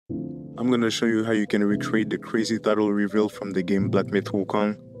I'm going to show you how you can recreate the crazy title reveal from the game Black Myth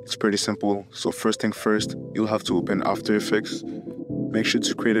Wukong. It's pretty simple. So first thing first, you'll have to open After Effects. Make sure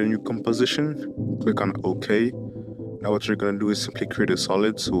to create a new composition. Click on OK. Now what you're going to do is simply create a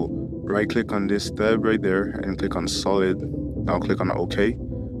solid. So right click on this tab right there and click on solid. Now click on OK.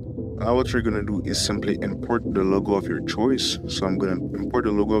 Now what you're going to do is simply import the logo of your choice. So I'm going to import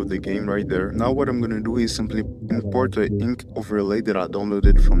the logo of the game right there. Now what I'm going to do is simply import the ink overlay that I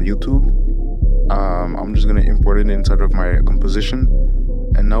downloaded from YouTube. I'm just going to import it inside of my composition.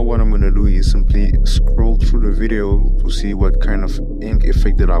 And now what I'm going to do is simply scroll through the video to see what kind of ink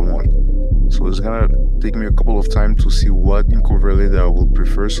effect that I want. So it's going to take me a couple of time to see what ink overlay that I will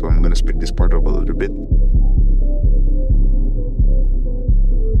prefer. So I'm going to speed this part up a little bit.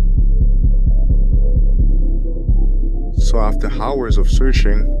 So after hours of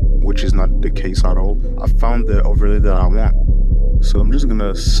searching, which is not the case at all, I found the overlay that I want. So I'm just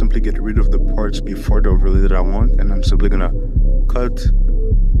gonna simply get rid of the parts before the overlay that I want, and I'm simply gonna cut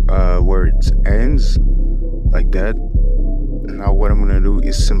where it ends, like that. Now what I'm gonna do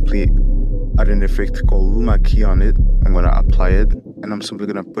is simply add an effect called Luma Key on it. I'm gonna apply it, and I'm simply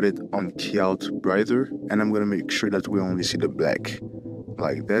gonna put it on Key Out Brighter, and I'm gonna make sure that we only see the black.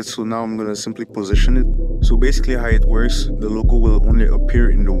 Like that. So now I'm gonna simply position it. So basically how it works, the logo will only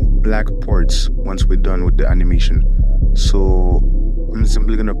appear in the black parts once we're done with the animation. So I'm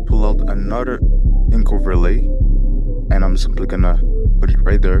simply gonna pull out another ink overlay, and I'm simply gonna put it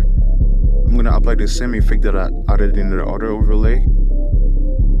right there. I'm gonna apply the same effect that I added in the other overlay,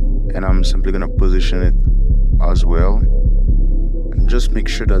 and I'm simply gonna position it as well, and just make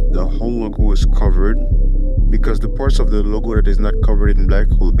sure that the whole logo is covered, because the parts of the logo that is not covered in black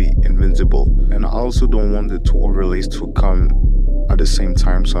will be invisible. And I also don't want the two overlays to come at the same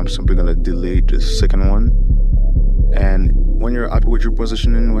time, so I'm simply gonna delete the second one. And when you're happy with your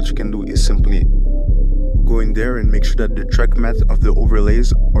positioning, what you can do is simply go in there and make sure that the track matte of the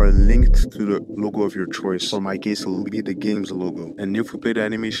overlays are linked to the logo of your choice. For my case, it will be the game's logo. And if we play the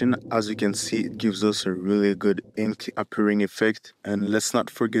animation, as you can see, it gives us a really good ink appearing effect. And let's not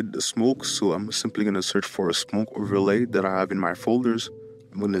forget the smoke. So I'm simply going to search for a smoke overlay that I have in my folders.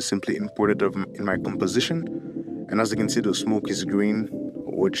 I'm going to simply import it in my composition. And as you can see, the smoke is green,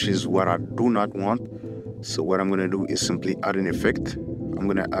 which is what I do not want. So what I'm going to do is simply add an effect. I'm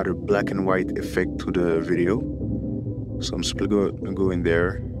going to add a black and white effect to the video. So I'm simply going to go in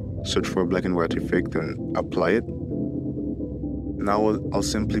there, search for a black and white effect, and apply it. Now I'll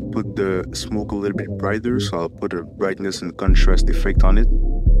simply put the smoke a little bit brighter. So I'll put a brightness and contrast effect on it,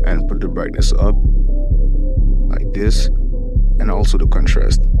 and put the brightness up like this, and also the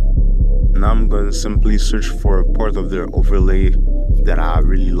contrast. Now I'm going to simply search for a part of the overlay that I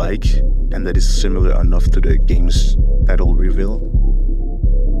really like and that is similar enough to the game's title reveal.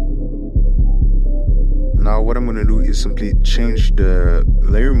 Now what I'm going to do is simply change the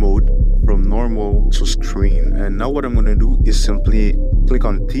layer mode from normal to screen. And now what I'm going to do is simply click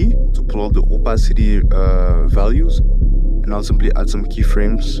on T to pull out the opacity values. And I'll simply add some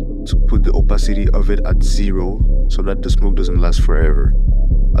keyframes to put the opacity of it at 0 so that the smoke doesn't last forever.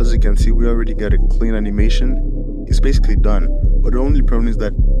 As you can see, we already got a clean animation. It's basically done. But the only problem is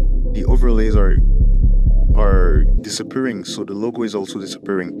that the overlays are disappearing, so the logo is also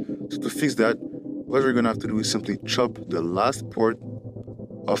disappearing. So to fix that, what we're gonna have to do is simply chop the last part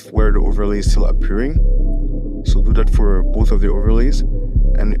of where the overlay is still appearing. So do that for both of the overlays,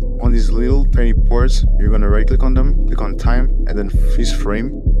 and on these little tiny parts, you're gonna right click on them, click on time, and then freeze frame.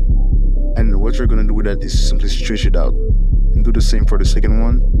 And what you're gonna do with that is simply stretch it out, and do the same for the second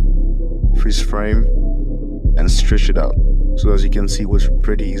one. Freeze frame and stretch it out. So as you can see, it was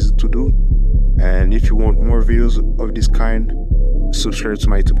pretty easy to do. And if you want more videos of this kind, subscribe to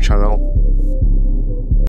my YouTube channel.